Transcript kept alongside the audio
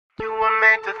You were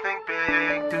meant to think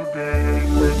big, too big,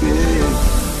 too big.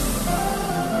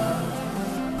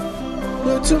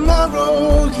 But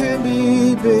tomorrow can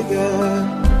be bigger.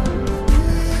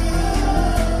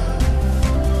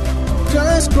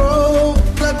 Just grow,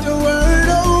 let the word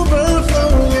overflow,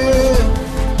 yeah.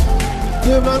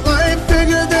 Live a life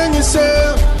bigger than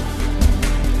yourself.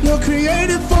 You're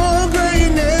created for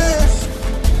greatness.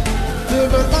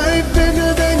 Live a life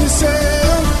bigger than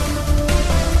yourself.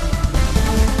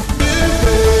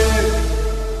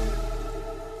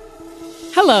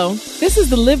 Hello, this is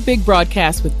the Live Big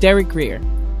broadcast with Derek Grier.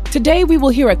 Today we will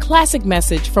hear a classic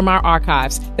message from our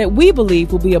archives that we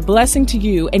believe will be a blessing to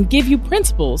you and give you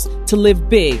principles to live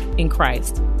big in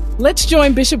Christ. Let's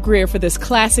join Bishop Grier for this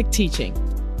classic teaching.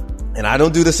 And I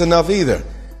don't do this enough either.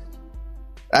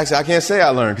 Actually, I can't say I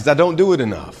learned because I don't do it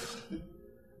enough.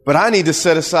 But I need to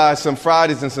set aside some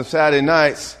Fridays and some Saturday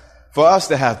nights for us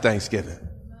to have Thanksgiving.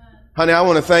 Honey, I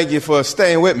want to thank you for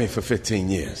staying with me for 15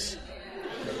 years.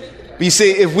 But you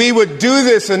see, if we would do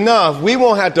this enough, we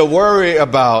won't have to worry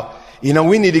about,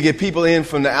 we need to get people in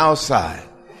from the outside.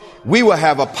 We will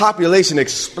have a population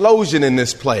explosion in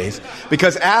this place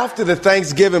because after the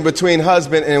Thanksgiving between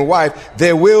husband and wife,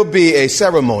 there will be a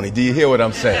ceremony. Do you hear what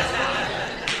I'm saying?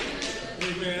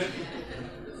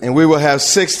 And we will have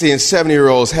 60 and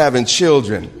 70-year-olds having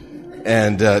children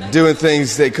and doing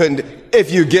things they couldn't.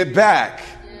 If you get back,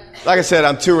 like I said,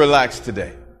 I'm too relaxed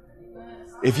today.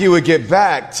 If you would get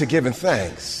back to giving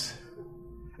thanks.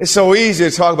 It's so easy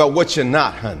to talk about what you're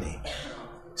not, honey.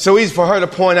 So easy for her to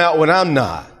point out what I'm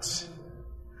not.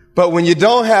 But when you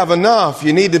don't have enough,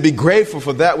 you need to be grateful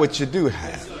for that which you do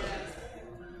have.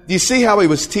 Do you see how he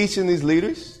was teaching these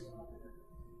leaders?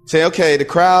 Say, okay, the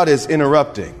crowd is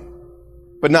interrupting,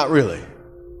 but not really.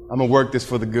 I'm going to work this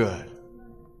for the good.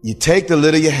 You take the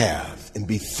little you have and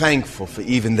be thankful for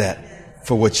even that,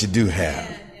 for what you do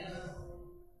have.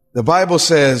 The Bible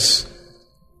says,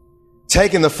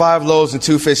 taking the 5 loaves and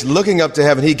 2 fish, looking up to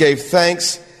heaven, he gave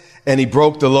thanks and he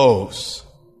broke the loaves.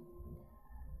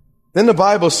 Then the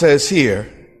Bible says here,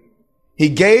 he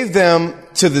gave them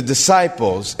to the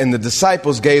disciples and the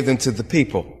disciples gave them to the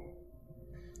people.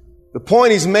 The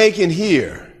point he's making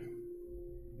here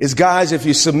is, guys, if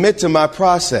you submit to my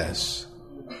process,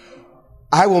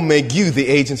 I will make you the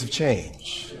agents of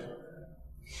change.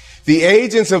 The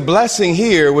agents of blessing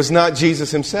here was not Jesus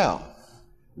himself.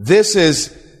 This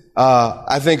is,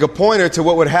 I think, a pointer to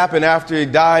what would happen after he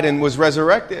died and was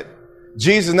resurrected.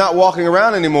 Jesus is not walking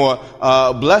around anymore,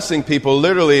 blessing people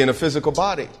literally in a physical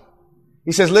body.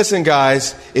 He says, listen,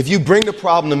 guys, if you bring the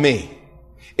problem to me,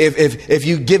 if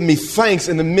you give me thanks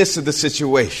in the midst of the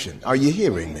situation, are you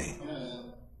hearing me?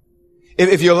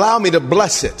 If you allow me to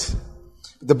bless it.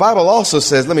 The Bible also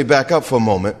says, let me back up for a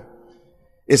moment.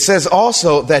 It says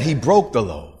also that he broke the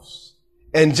loaves.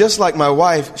 And just like my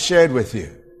wife shared with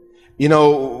you,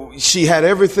 she had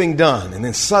everything done. And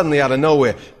then suddenly out of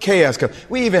nowhere, chaos comes.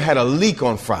 We even had a leak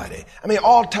on Friday. I mean,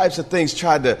 all types of things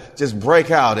tried to just break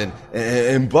out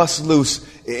and bust loose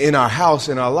in our house,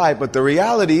 in our life. But the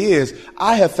reality is,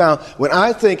 I have found when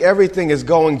I think everything is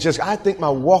going I think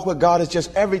my walk with God is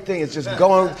just, everything is just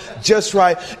going just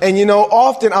right. And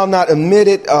often I'll not admit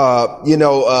it,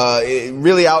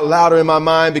 really out loud or in my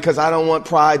mind because I don't want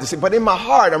pride to see. But in my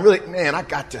heart, I'm really, man, I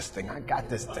got this thing.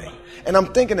 And I'm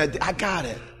thinking that I got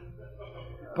it.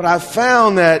 But I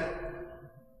found that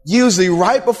usually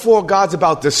right before God's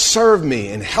about to serve me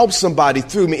and help somebody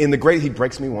through me he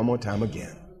breaks me one more time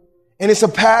again. And it's a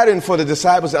pattern for the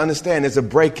disciples to understand. It's a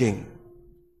breaking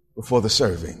before the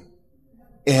serving.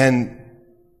 And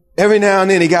every now and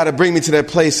then he got to bring me to that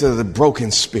place of the broken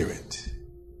spirit.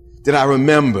 That I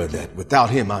remember that without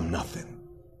him, I'm nothing.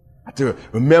 I have to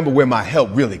remember where my help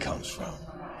really comes from.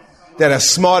 That as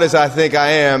smart as I think I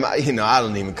am, I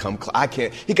don't even come close. I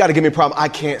can't. He got to give me a problem I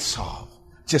can't solve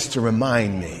just to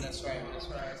remind me. That's right.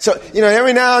 So,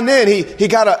 every now and then he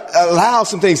got to allow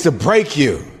some things to break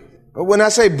you. But when I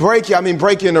say break you, I mean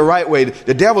break you in the right way.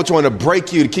 The devil trying to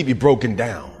break you to keep you broken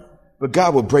down. But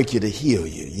God will break you to heal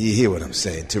you. You hear what I'm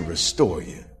saying? To restore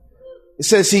you. It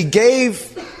says he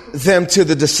gave them to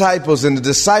the disciples and the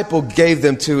disciple gave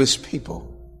them to his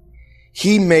people.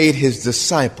 He made his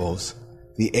disciples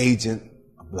the agent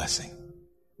of blessing.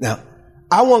 Now,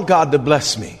 I want God to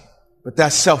bless me, but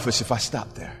that's selfish if I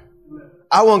stop there.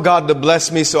 I want God to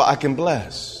bless me so I can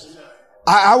bless.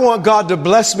 I want God to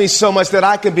bless me so much that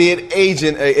I can be an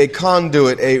agent, a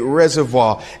conduit, a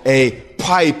reservoir, a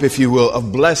pipe, if you will,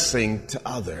 of blessing to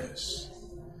others.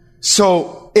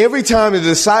 So every time the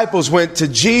disciples went to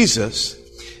Jesus,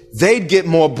 they'd get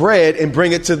more bread and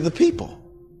bring it to the people.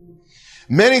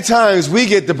 Many times we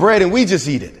get the bread and we just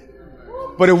eat it.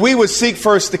 But if we would seek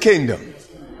first the kingdom,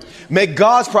 make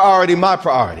God's priority my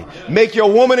priority. Make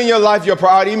your woman in your life your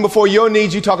priority. Even before your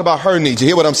needs, you talk about her needs. You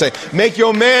hear what I'm saying? Make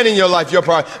your man in your life your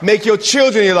priority. Make your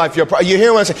children in your life your priority. You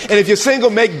hear what I'm saying? And if you're single,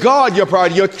 make God your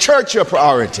priority, your church your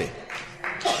priority.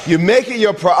 You make it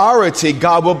your priority,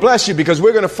 God will bless you, because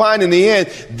we're going to find in the end,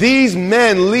 these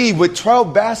men leave with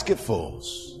 12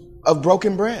 basketfuls of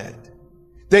broken bread.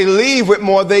 They leave with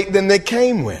more than they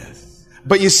came with.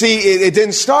 But you see, it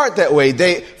didn't start that way.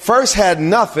 They first had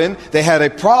nothing. They had a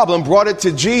problem, brought it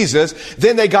to Jesus.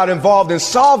 Then they got involved in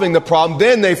solving the problem.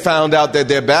 Then they found out that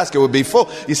their basket would be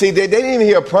full. You see, they didn't even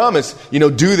hear a promise, do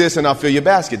this and I'll fill your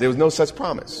basket. There was no such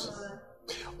promise.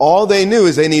 All they knew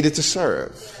is they needed to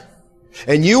serve.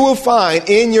 And you will find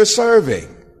in your serving,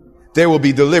 there will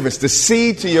be deliverance. The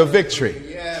seed to your victory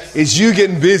is you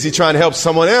getting busy trying to help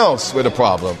someone else with a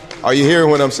problem. Are you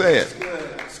hearing what I'm saying?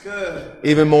 It's good.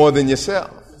 Even more than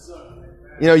yourself.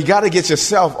 You got to get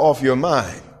yourself off your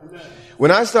mind.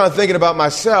 When I start thinking about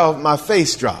myself, my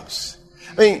face drops.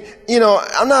 I mean,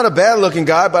 I'm not a bad looking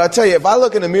guy, but I tell you, if I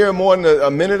look in the mirror more than a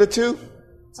minute or two,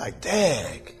 it's like,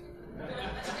 dang.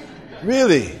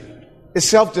 Really? It's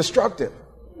self-destructive.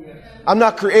 I'm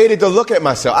not created to look at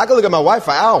myself. I can look at my wife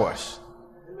for hours.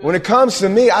 When it comes to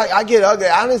me, I get ugly.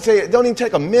 I didn't say it don't even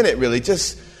take a minute, really.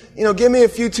 Just, give me a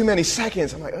few too many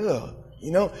seconds. I'm like, ugh,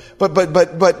 But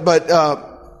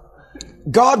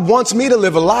God wants me to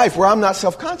live a life where I'm not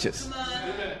self-conscious.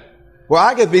 Where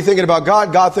I could be thinking about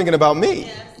God, God thinking about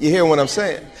me. You hear what I'm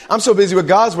saying? I'm so busy with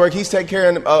God's work. He's taking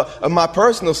care of my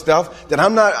personal stuff that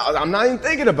I'm not even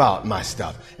thinking about my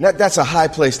stuff. And that's a high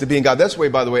place to be in God. That's the way,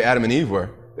 by the way, Adam and Eve were.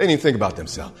 They didn't even think about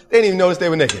themselves. They didn't even notice they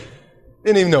were naked. They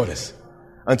didn't even notice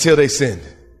until they sinned.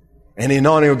 And the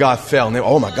anointing of God fell. And they were,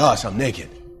 oh my gosh, I'm naked.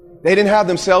 They didn't have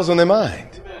themselves on their mind.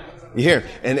 You hear?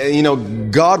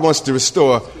 And God wants to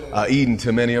restore Eden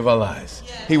to many of our lives.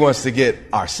 He wants to get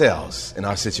ourselves and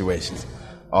our situations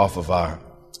off of our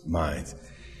minds.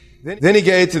 Then he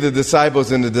gave to the disciples,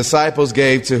 and the disciples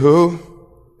gave to who?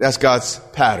 That's God's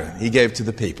pattern. He gave to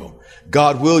the people.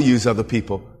 God will use other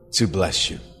people to bless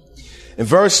you. In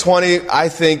verse 20, I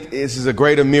think this is a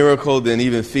greater miracle than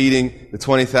even feeding the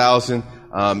 20,000.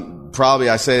 Probably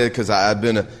I say it because I've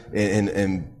been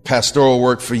in pastoral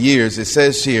work for years. It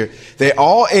says here, they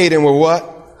all ate and were what?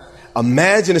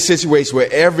 Imagine a situation where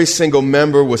every single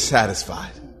member was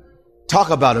satisfied. Talk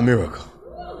about a miracle.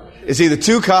 It's either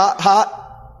too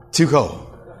hot, too cold.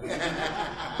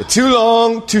 Too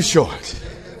long, too short.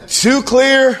 Too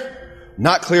clear,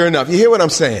 not clear enough. You hear what I'm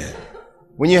saying?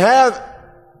 When you have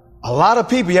a lot of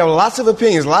people, you have lots of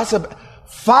opinions,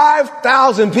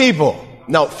 5,000 people.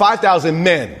 No, 5,000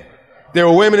 men. There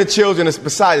were women and children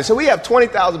beside it. So we have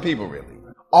 20,000 people really.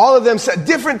 All of them said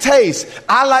different tastes.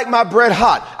 I like my bread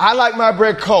hot. I like my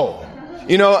bread cold.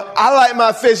 I like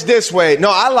my fish this way. No,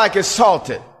 I like it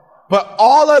salted. But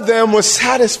all of them were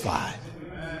satisfied.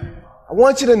 I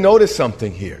want you to notice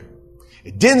something here.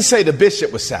 It didn't say the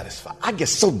bishop was satisfied. I get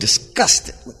so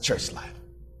disgusted with church life.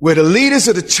 Where the leaders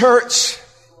of the church,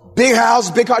 big house,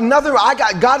 big car,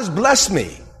 God has blessed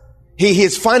me. He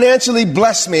has financially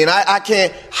blessed me, and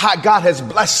God has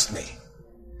blessed me.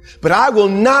 But I will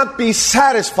not be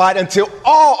satisfied until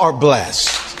all are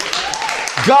blessed.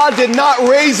 God did not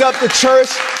raise up the church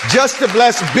just to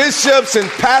bless bishops and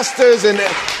pastors, and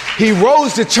He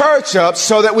rose the church up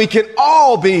so that we can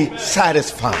all be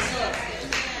satisfied.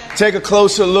 Take a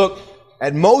closer look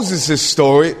at Moses'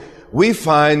 story. We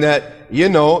find that,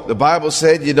 the Bible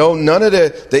said, none of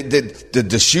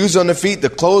the shoes on their feet, the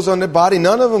clothes on their body,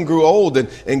 none of them grew old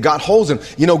and got holes in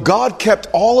them. God kept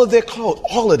all of their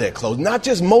clothes, not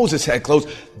just Moses had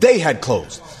clothes, they had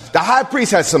clothes. The high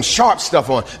priest had some sharp stuff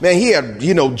on. Man, he had,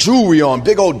 jewelry on,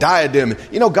 big old diadem.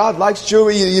 God likes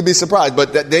jewelry, you'd be surprised,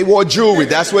 but they wore jewelry.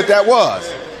 That's what that was.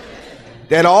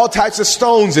 They had all types of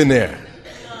stones in there.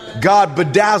 God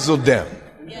bedazzled them,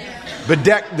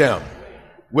 bedecked them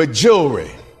with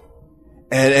jewelry.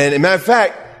 And as a matter of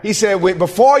fact, he said,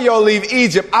 before y'all leave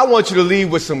Egypt, I want you to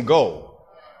leave with some gold.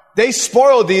 They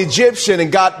spoiled the Egyptian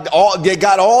and got all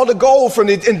the gold from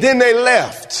it, and then they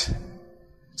left.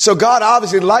 So God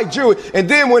obviously liked jewelry. And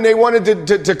then when they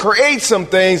wanted to create some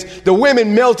things, the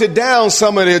women melted down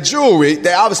some of their jewelry.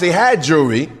 They obviously had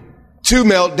jewelry to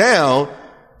melt down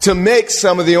to make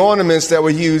some of the ornaments that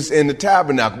were used in the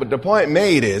tabernacle. But the point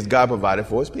made is God provided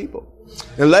for his people.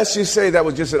 Unless you say that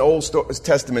was just an Old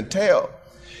Testament tale.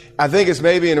 I think it's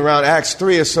maybe in around Acts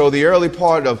 3 or so, the early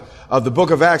part of the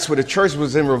book of Acts where the church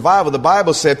was in revival. The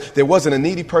Bible said there wasn't a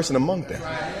needy person among them.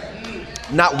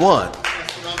 Not one.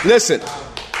 Listen,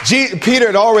 Peter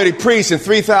had already preached and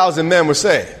 3,000 men were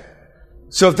saved.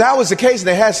 So if that was the case and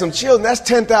they had some children, that's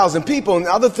 10,000 people, and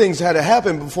other things had to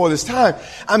happen before this time.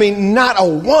 I mean, not a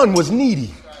one was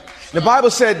needy. The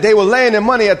Bible said they were laying their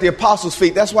money at the apostles'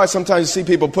 feet. That's why sometimes you see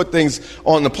people put things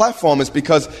on the platform. It's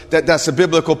because that's a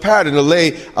biblical pattern to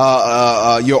lay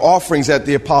your offerings at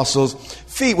the apostles'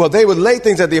 feet. Well, they would lay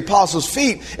things at the apostles'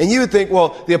 feet, and you would think,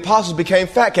 well, the apostles became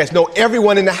fat cats. No,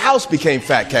 everyone in the house became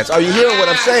fat cats. Are you hearing what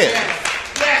I'm saying?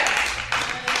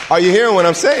 Are you hearing what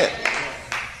I'm saying?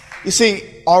 You see,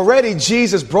 already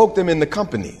Jesus broke them into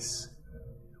companies.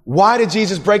 Why did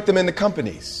Jesus break them into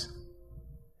companies?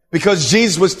 Because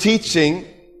Jesus was teaching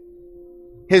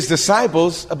his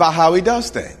disciples about how he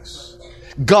does things.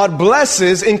 God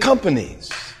blesses in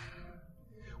companies.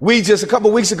 We just a couple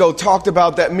of weeks ago talked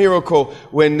about that miracle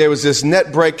when there was this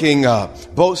net-breaking,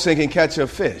 boat sinking catch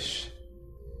of fish.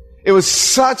 It was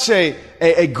such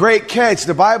a great catch.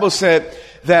 The Bible said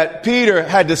that Peter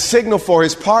had to signal for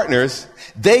his partners.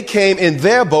 They came in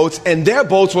their boats, and their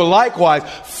boats were likewise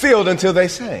filled until they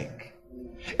sank.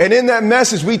 And in that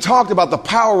message, we talked about the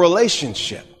power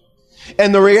relationship.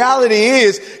 And the reality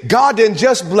is, God didn't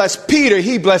just bless Peter,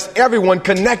 he blessed everyone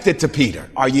connected to Peter.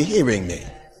 Are you hearing me?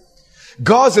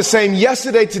 God's the same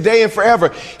yesterday, today, and forever.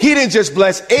 He didn't just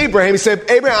bless Abraham. He said,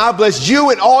 Abraham, I'll bless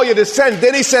you and all your descendants.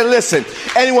 Then he said, listen,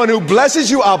 anyone who blesses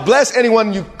you, I'll bless.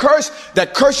 Anyone you curse,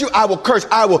 you, I will curse.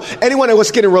 Anyone that wants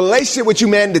to get a relationship with you,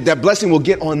 man, that blessing will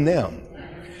get on them.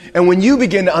 And when you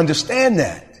begin to understand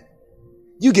that,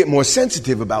 you get more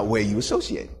sensitive about where you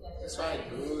associate. That's right.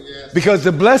 Ooh, yes. Because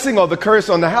the blessing or the curse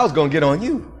on the house is going to get on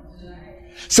you.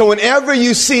 So whenever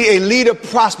you see a leader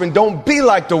prospering, don't be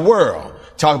like the world.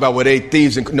 Talk about what they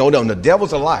thieves and no, the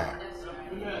devil's a liar.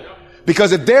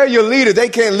 Because if they're your leader, they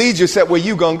can't lead you except where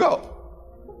you going to go.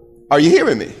 Are you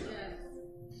hearing me?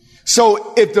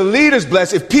 So if the leader's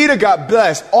blessed, if Peter got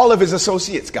blessed, all of his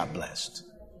associates got blessed.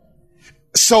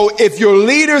 So if your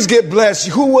leaders get blessed,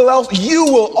 who will else? You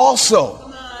will also.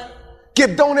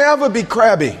 Don't ever be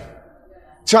crabby.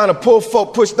 Trying to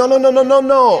push.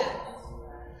 No.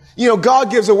 You know, God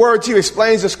gives a word to you,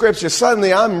 explains the scripture.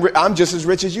 Suddenly I'm just as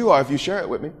rich as you are if you share it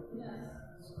with me.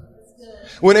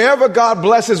 Whenever God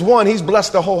blesses one, he's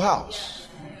blessed the whole house.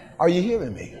 Are you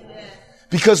hearing me?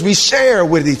 Because we share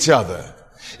with each other.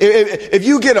 If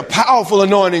you get a powerful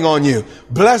anointing on you,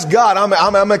 bless God.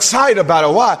 I'm excited about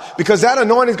it. Why? Because that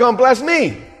anointing is going to bless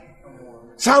me.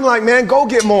 So I'm like, man, go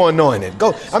get more anointed.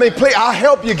 Please, I'll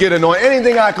help you get anointed.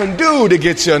 Anything I can do to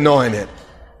get you anointed.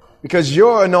 Because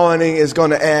your anointing is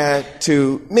going to add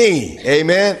to me.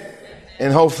 Amen.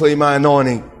 And hopefully my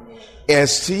anointing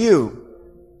adds to you.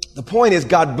 The point is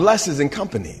God blesses in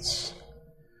companies.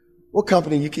 What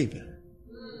company are you keeping?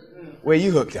 Where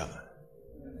you hooked up?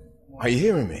 Are you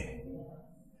hearing me?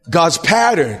 God's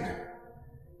pattern.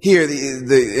 Here,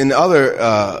 in the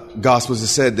other Gospels, it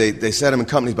said they set them in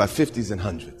companies by 50s and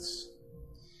 100s.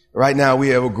 Right now, we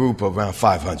have a group of around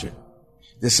 500.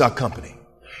 This is our company.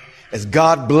 As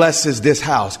God blesses this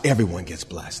house, everyone gets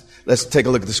blessed. Let's take a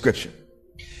look at the scripture.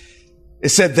 It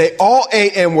said they all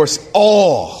ate and were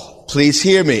all, please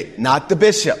hear me, not the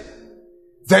bishop.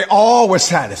 They all were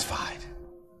satisfied.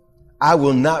 I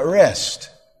will not rest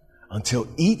until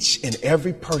each and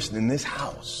every person in this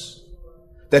house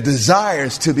that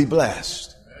desires to be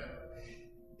blessed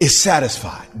is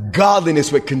satisfied. Godliness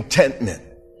with contentment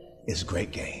is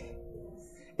great gain.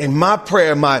 In my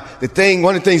prayer, one of the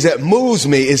things that moves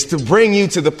me is to bring you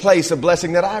to the place of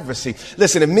blessing that I've received.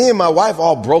 Listen, if me and my wife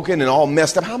all broken and all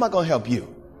messed up, how am I going to help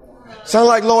you? Sound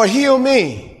like, Lord, heal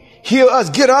me, heal us,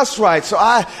 get us right, so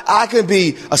I can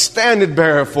be a standard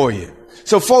bearer for you.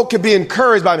 So folk can be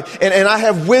encouraged by me, and I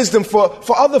have wisdom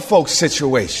for other folks'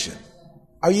 situation.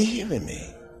 Are you hearing me?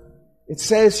 It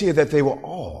says here that they were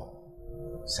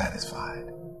all satisfied.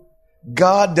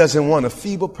 God doesn't want a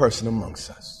feeble person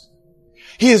amongst us.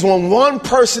 He has one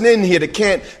person in here that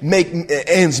can't make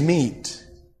ends meet.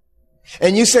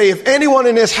 And you say, if anyone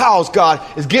in this house, God,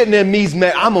 is getting their needs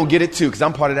met, I'm going to get it too because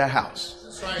I'm part of that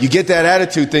house. Right. You get that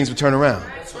attitude, things will turn around.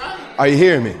 Right. Are you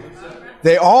hearing me?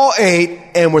 They all ate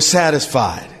and were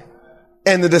satisfied.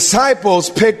 And the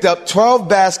disciples picked up 12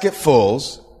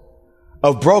 basketfuls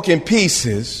of broken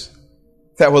pieces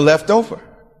that were left over.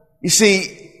 You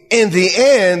see, in the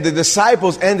end, the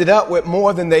disciples ended up with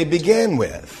more than they began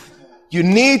with. You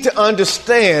need to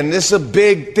understand, this is a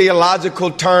big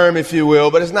theological term, if you will,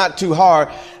 but it's not too hard.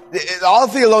 All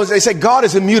theologians, they say God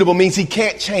is immutable, means he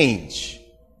can't change.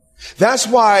 That's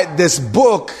why this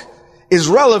book is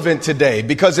relevant today,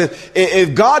 because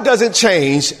if God doesn't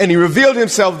change and he revealed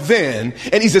himself then,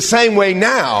 and he's the same way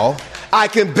now, I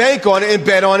can bank on it and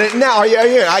bet on it now.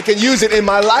 I can use it in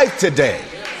my life today.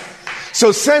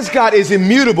 So since God is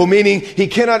immutable, meaning he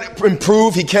cannot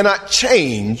improve, he cannot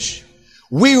change,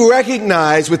 we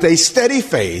recognize with a steady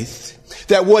faith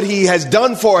that what he has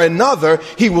done for another,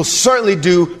 he will certainly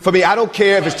do for me. I don't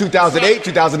care if it's 2008,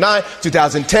 2009,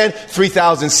 2010,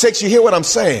 3006. You hear what I'm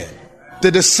saying?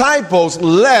 The disciples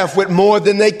left with more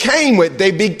than they came with.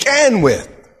 They began with.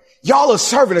 Y'all are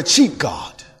serving a cheap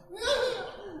God.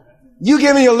 You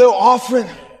give me a little offering.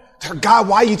 God,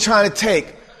 why are you trying to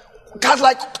take? God's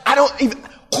like,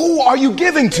 who are you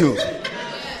giving to?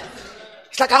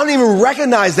 It's like, I don't even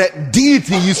recognize that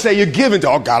deity you say you're giving to.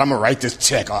 Oh, God, I'm going to write this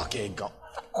check. Okay, go.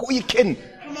 Who are you kidding?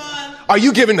 Come on. Are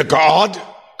you giving to God,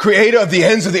 creator of the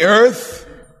ends of the earth?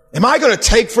 Am I going to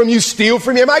take from you, steal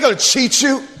from you? Am I going to cheat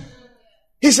you?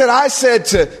 He said, I said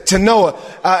to Noah,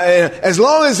 as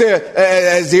long as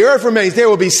the earth remains, there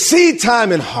will be seed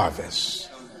time and harvest.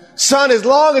 Son, as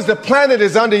long as the planet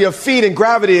is under your feet and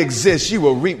gravity exists, you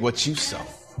will reap what you sow.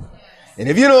 And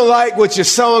if you don't like what you're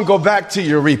sowing, go back to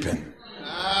your reaping.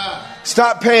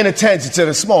 Stop paying attention to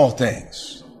the small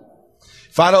things.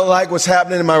 If I don't like what's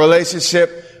happening in my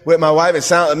relationship with my wife,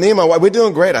 me and my wife, we're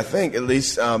doing great, I think, at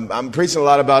least. I'm preaching a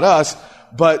lot about us.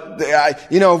 But,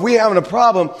 if we're having a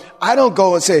problem, I don't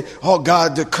go and say, oh,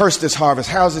 God, curse this harvest.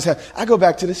 How's this happen? I go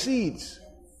back to the seeds.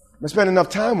 I spend enough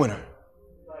time with her.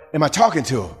 Am I talking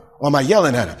to her? Or am I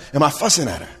yelling at her? Am I fussing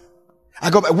at her? I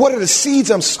go back. What are the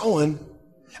seeds I'm sowing?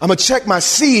 I'm going to check my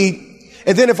seed.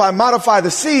 And then if I modify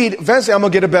the seed, eventually I'm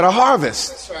going to get a better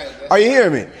harvest. That's right. Are you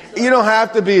hearing me? You don't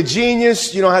have to be a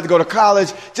genius. You don't have to go to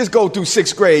college. Just go through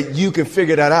 6th grade. You can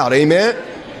figure that out. Amen?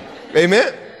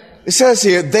 Amen? It says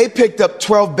here, they picked up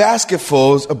 12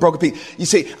 basketfuls of broken pieces. You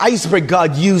see, I used to pray,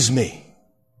 God, use me.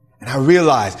 And I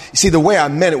realized, you see, the way I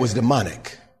meant it was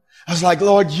demonic. I was like,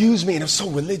 Lord, use me. And I'm so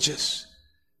religious.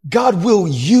 God will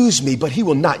use me, but he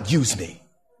will not use me.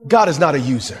 God is not a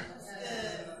user.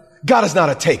 God is not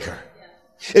a taker.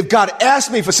 If God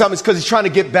asked me for something, it's because he's trying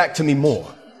to get back to me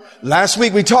more. Last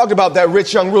week, we talked about that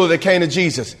rich young ruler that came to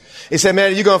Jesus. He said,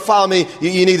 man, you're going to follow me.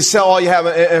 You need to sell all you have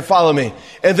and follow me.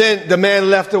 And then the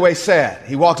man left away sad.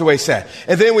 He walked away sad.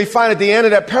 And then we find at the end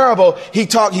of that parable, he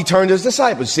turned to his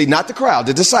disciples. See, not the crowd,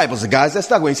 the disciples, the guys that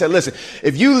stuck with him. He said, listen,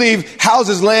 if you leave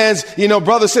houses, lands,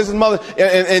 brothers, sisters, mother,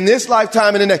 in this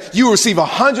lifetime and the next, you will receive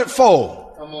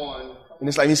 100-fold. Come on. And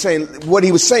it's like he's saying, what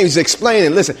he was saying, he's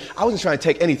explaining, listen, I wasn't trying to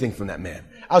take anything from that man.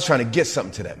 I was trying to get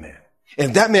something to that man.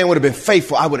 And if that man would have been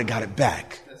faithful, I would have got it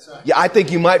back. That's right. Yeah, I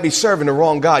think you might be serving the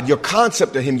wrong God. Your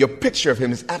concept of him, your picture of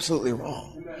him is absolutely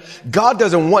wrong. God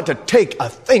doesn't want to take a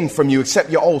thing from you except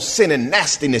your old sin and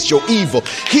nastiness, your evil.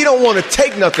 He don't want to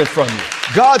take nothing from you.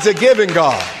 God's a giving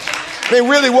God. I mean,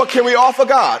 really, what can we offer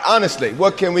God? Honestly,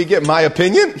 what can we give? My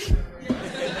opinion?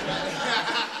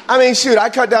 I mean, shoot, I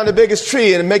cut down the biggest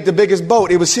tree and make the biggest boat.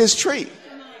 It was his tree.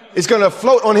 It's going to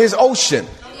float on his ocean.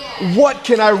 What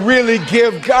can I really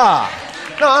give God?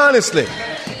 No, honestly,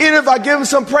 even if I give him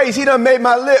some praise, he done made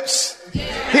my lips.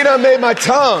 He done made my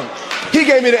tongue. He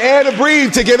gave me the air to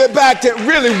breathe to give it back to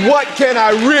really, what can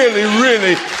I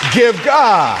really give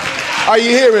God? Are you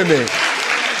hearing me?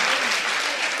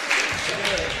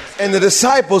 And the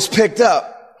disciples picked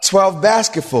up 12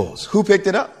 basketfuls. Who picked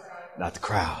it up? Not the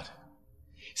crowd.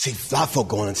 See, a lot of folk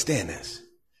don't understand this.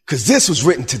 Because this was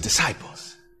written to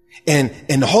disciples. And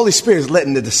the Holy Spirit is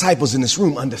letting the disciples in this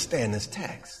room understand this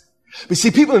text. But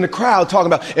see, people in the crowd talking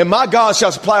about, and my God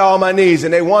shall supply all my needs,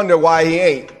 and they wonder why he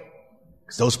ain't.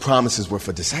 Because those promises were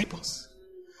for disciples.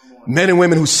 Men and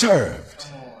women who served,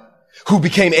 who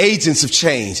became agents of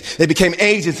change. They became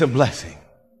agents of blessing.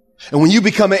 And when you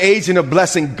become an agent of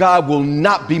blessing, God will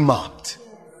not be mocked.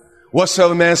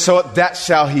 Whatsoever man soweth, that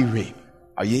shall he reap.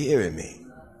 Are you hearing me?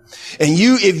 And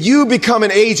if you become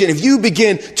an agent, if you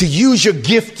begin to use your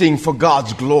gifting for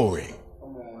God's glory,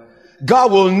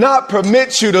 God will not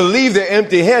permit you to leave there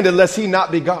empty-handed lest he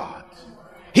not be God.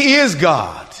 He is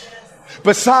God.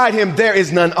 Beside him, there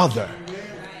is none other.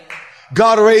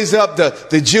 God raised up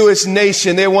the Jewish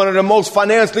nation. They're one of the most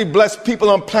financially blessed people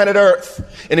on planet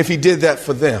Earth. And if he did that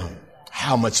for them,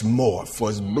 how much more for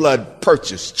his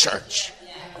blood-purchased church?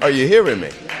 Are you hearing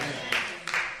me?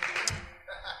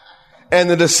 And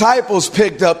the disciples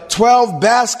picked up 12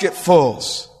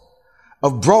 basketfuls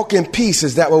of broken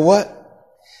pieces that were what?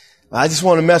 I just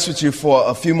want to mess with you for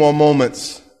a few more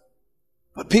moments.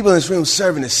 But people in this room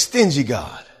serving a stingy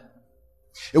God.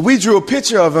 If we drew a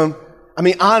picture of him, I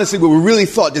mean, honestly, what we really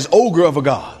thought, this ogre of a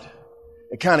God,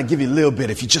 it kind of give you a little bit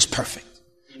if you're just perfect.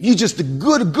 You just a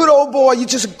good old boy. You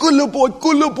just a good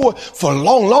little boy for a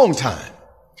long, long time.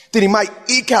 Then he might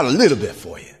eke out a little bit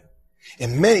for you.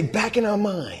 And many, back in our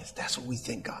minds, that's what we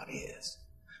think God is.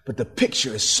 But the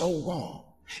picture is so wrong.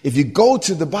 If you go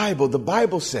to the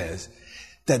Bible says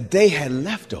that they had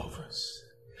leftovers,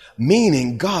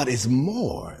 meaning God is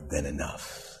more than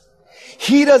enough.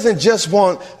 He doesn't just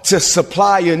want to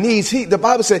supply your needs. The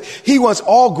Bible says he wants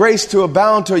all grace to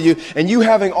abound to you, and you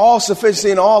having all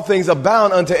sufficiency in all things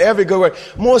abound unto every good work.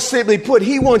 More simply put,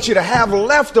 he wants you to have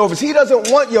leftovers. He doesn't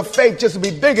want your faith just to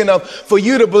be big enough for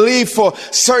you to believe for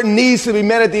certain needs to be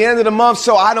met at the end of the month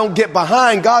so I don't get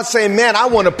behind. God's saying, man, I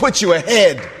want to put you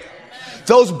ahead.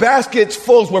 Those baskets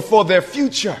full were for their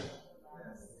future.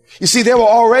 You see, they were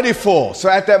already full. So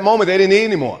at that moment, they didn't need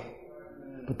any more.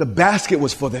 But the basket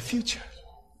was for their future.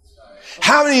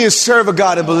 How many of you serve a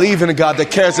God and believe in a God that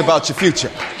cares about your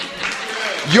future?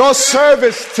 Your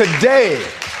service today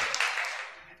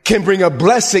can bring a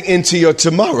blessing into your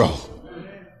tomorrow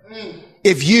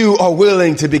if you are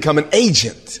willing to become an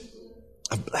agent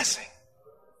of blessing.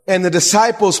 And the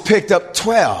disciples picked up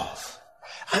 12.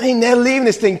 I mean, they're leaving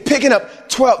this thing, picking up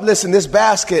 12. Listen, this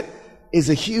basket is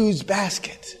a huge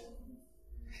basket.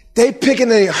 They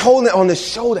picking it, holding it on the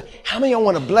shoulder. How many of y'all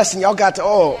want a blessing? Y'all got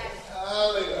to,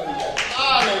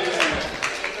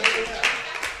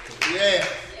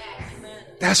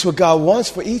 That's what God wants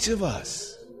for each of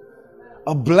us.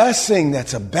 A blessing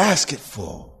that's a basket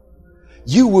full.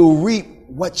 You will reap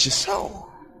what you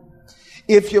sow.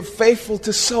 If you're faithful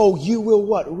to sow, you will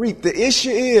what? Reap. The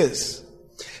issue is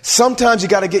sometimes you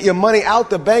got to get your money out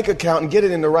the bank account and get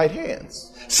it in the right hands.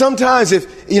 Sometimes if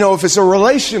it's a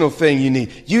relational thing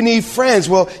you need friends.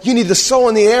 Well, you need to sow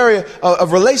in the area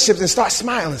of relationships and start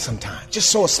smiling sometimes. Just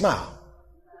sow a smile.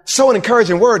 Sow an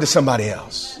encouraging word to somebody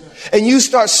else. And you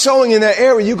start sowing in that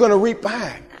area, you're going to reap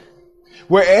back.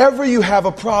 Wherever you have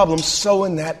a problem, sow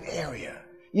in that area.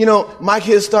 My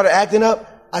kids started acting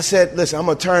up. I said, listen, I'm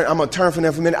going to turn from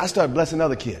them for a minute. I started blessing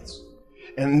other kids.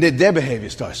 And their behavior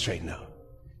started straightening up.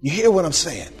 You hear what I'm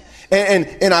saying?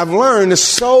 And I've learned to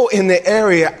sow in the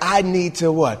area I need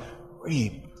to what?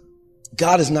 Reap.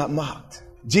 God is not mocked.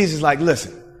 Jesus is like,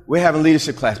 listen, we're having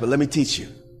leadership class, but let me teach you.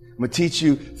 I'm going to teach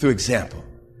you through example.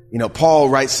 Paul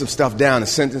writes some stuff down in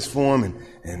sentence form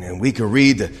and we can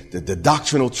read the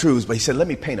doctrinal truths, but he said, let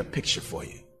me paint a picture for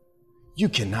you. You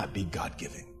cannot be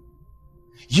God-giving.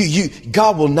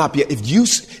 God will not be, if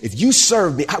you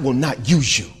serve me, I will not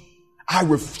use you. I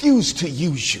refuse to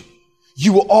use you.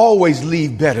 You will always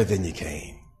leave better than you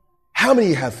came. How many of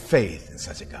you have faith in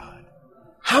such a God?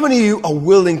 How many of you are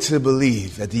willing to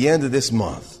believe at the end of this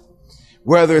month,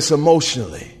 whether it's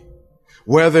emotionally,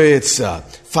 whether it's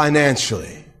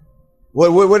financially,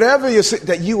 whatever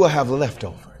that you will have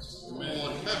leftovers?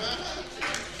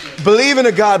 Believe in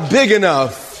a God big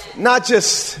enough, not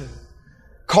just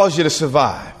cause you to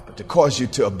survive, but to cause you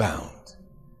to abound,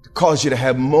 to cause you to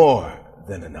have more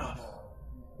than enough.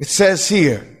 It says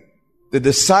here, the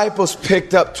disciples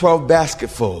picked up 12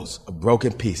 basketfuls of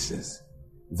broken pieces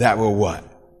that were what?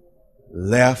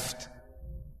 Left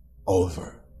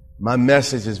over. My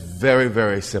message is very,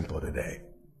 very simple today.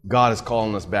 God is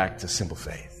calling us back to simple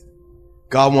faith.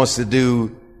 God wants to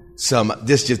do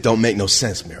this just don't make no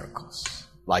sense miracles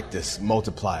like this,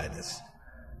 multiply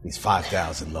these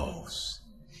 5,000 loaves.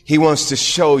 He wants to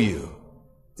show you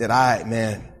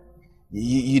that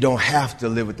you don't have to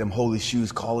live with them holy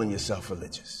shoes calling yourself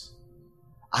religious.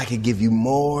 I can give you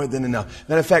more than enough.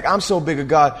 Matter of fact, I'm so big a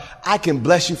God, I can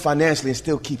bless you financially and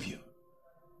still keep you.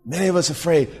 Many of us are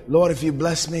afraid, Lord, if you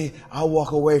bless me, I'll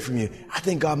walk away from you. I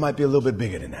think God might be a little bit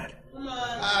bigger than that. Come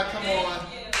on.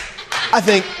 I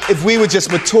think if we would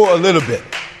just mature a little bit,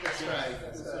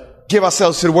 give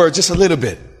ourselves to the word just a little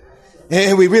bit,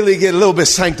 and we really get a little bit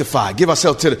sanctified, give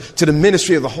ourselves to the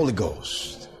ministry of the Holy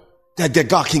Ghost, that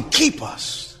God can keep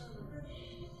us.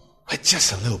 But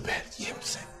just a little bit. You know what I'm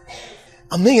saying?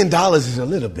 $1 million is a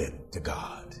little bit to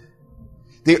God.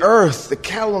 The earth, the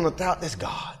cattle on the thousand, that's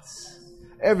God's.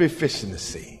 Every fish in the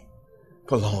sea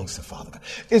belongs to Father God.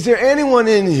 Is there anyone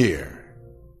in here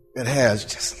that has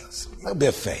just a little bit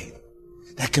of faith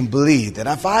that can believe that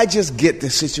if I just get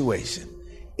this situation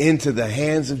into the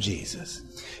hands of Jesus,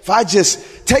 if I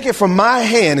just take it from my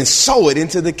hand and sow it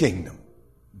into the kingdom,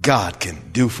 God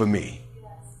can do for me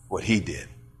what he did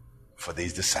for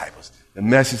these disciples. The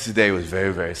message today was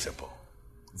very, very simple.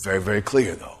 Very, very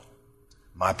clear, though.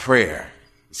 My prayer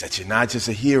is that you're not just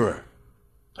a hearer,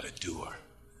 but a doer.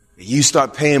 That you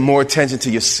start paying more attention to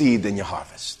your seed than your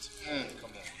harvest.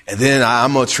 And then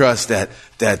I'm going to trust that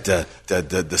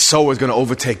the sower is going to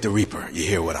overtake the reaper. You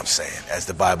hear what I'm saying, as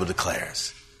the Bible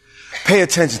declares. Pay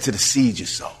attention to the seed you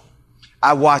sow.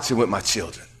 I watch it with my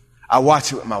children. I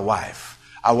watch it with my wife.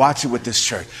 I watch it with this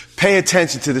church. Pay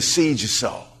attention to the seed you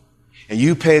sow. And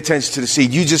you pay attention to the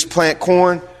seed. You just plant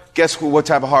corn. Guess what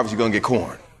type of harvest you're going to get?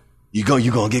 Corn. You're going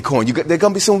to get corn. There's going to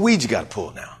be some weeds you got to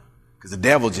pull now. Because the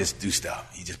devil just do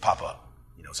stuff. He just pop up.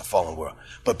 You know, it's a fallen world.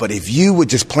 But if you would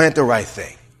just plant the right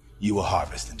thing, you will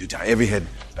harvest in due time. Every head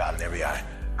bowed and every eye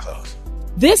closed.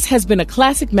 This has been a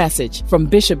classic message from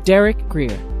Bishop Derek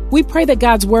Grier. We pray that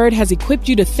God's word has equipped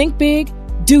you to think big,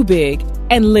 do big,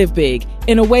 and live big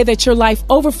in a way that your life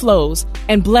overflows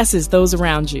and blesses those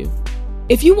around you.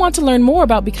 If you want to learn more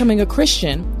about becoming a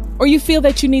Christian, or you feel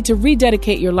that you need to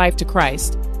rededicate your life to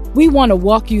Christ, we want to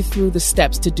walk you through the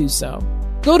steps to do so.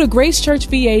 Go to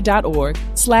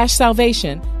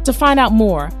gracechurchva.org/salvation to find out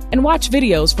more and watch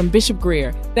videos from Bishop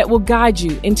Grier that will guide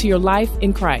you into your life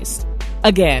in Christ.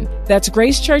 Again, that's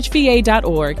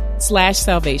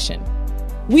gracechurchva.org/salvation.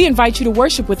 We invite you to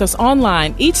worship with us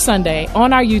online each Sunday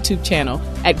on our YouTube channel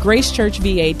at Grace Church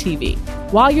VA TV.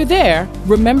 While you're there,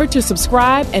 remember to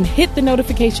subscribe and hit the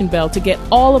notification bell to get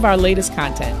all of our latest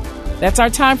content. That's our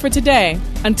time for today.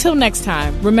 Until next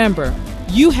time, remember,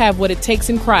 you have what it takes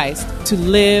in Christ to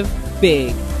live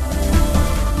big.